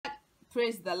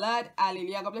Praise the Lord.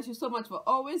 Hallelujah. God bless you so much for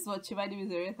always watching. My name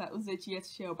is Aretha Uzechi, here to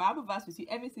share a Bible verse with you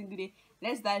every single day.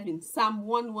 Let's dive in. Psalm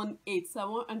 118,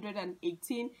 Psalm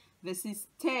 118, verses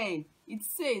 10. It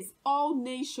says, all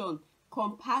nations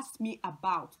compassed me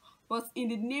about, but in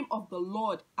the name of the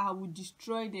Lord, I will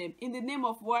destroy them. In the name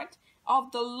of what?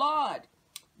 Of the Lord.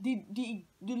 The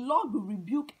Lord will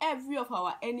rebuke every of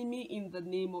our enemy in the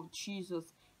name of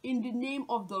Jesus. In the name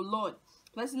of the Lord.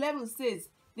 Verse 11 says,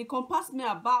 they compass me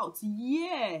about.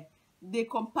 Yeah, they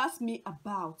compass me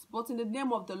about. But in the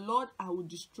name of the Lord, I will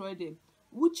destroy them.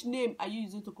 Which name are you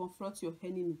using to confront your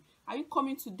enemy? Are you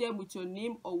coming to them with your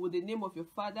name, or with the name of your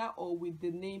father, or with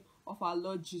the name of our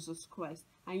Lord Jesus Christ?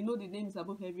 And you know the name is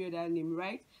above every other name,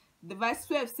 right? The verse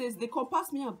 12 says, they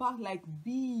compass me about like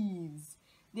bees.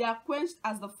 They are quenched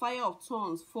as the fire of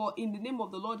thorns. For in the name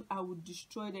of the Lord, I will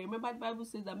destroy them. Remember, the Bible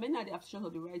says that many are the afflictions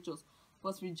of the righteous,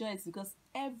 but rejoice, because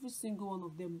every single one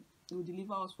of them will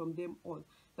deliver us from them all.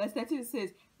 Verse 13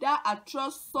 says, thou art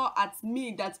thrust sore at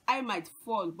me that I might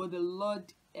fall, but the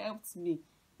Lord helped me.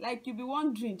 Like you'll be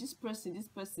wondering, this person.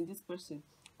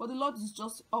 But the Lord is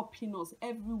just helping us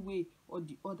every way or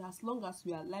the other. As long as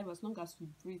we are alive, as long as we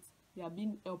breathe, we are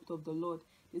being helped of the Lord.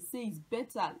 They say it's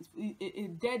better,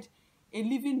 a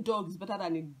living dog is better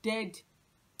than a dead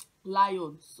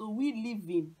lion. So we live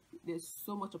in, there's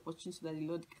so much opportunity that the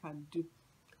Lord can do,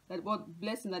 that what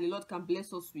blessing that the Lord can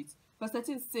bless us with. Verse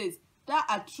 13 says, thou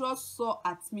art thrust sore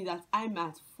at me that I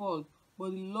might fall,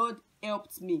 but the Lord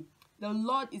helped me. The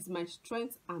Lord is my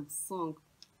strength and song,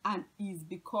 and is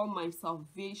become my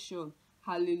salvation.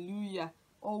 Hallelujah.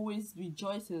 Always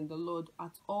rejoicing in the Lord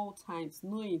at all times,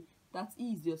 knowing that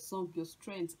he is your song, your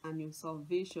strength, and your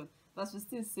salvation. Verse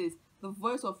 15 says, the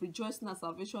voice of rejoicing and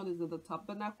salvation is in the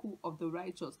tabernacle of the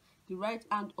righteous. The right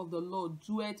hand of the Lord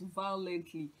doeth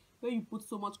valiantly. When you put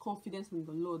so much confidence in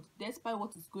the Lord, despite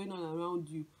what is going on around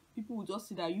you, people will just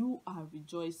see that you are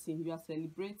rejoicing, you are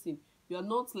celebrating. You are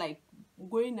not like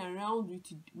going around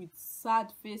with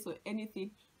sad face or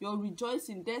anything. You're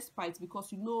rejoicing despite,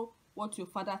 because you know what your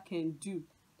Father can do.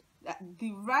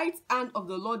 The right hand of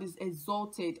the Lord is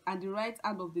exalted, and the right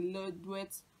hand of the Lord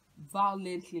doeth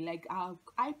valiantly. Like our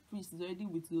high priest is already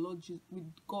with the Lord,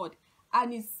 with God,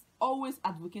 and is always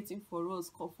advocating for us,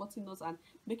 comforting us, and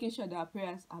making sure that our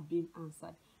prayers are being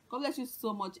answered. God bless you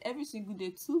so much. Every single day,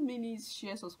 2 minutes,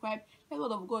 share, subscribe. Let the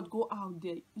word of God go out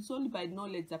there. It's only by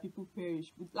knowledge that people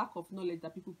perish. With lack of knowledge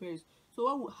that people perish. So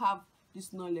when we have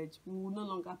this knowledge, we will no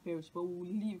longer perish, but we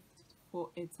will live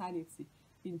for eternity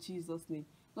in Jesus' name.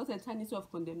 Not eternity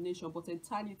of condemnation, but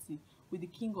eternity with the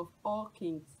King of all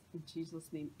kings in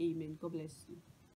Jesus' name. Amen. God bless you.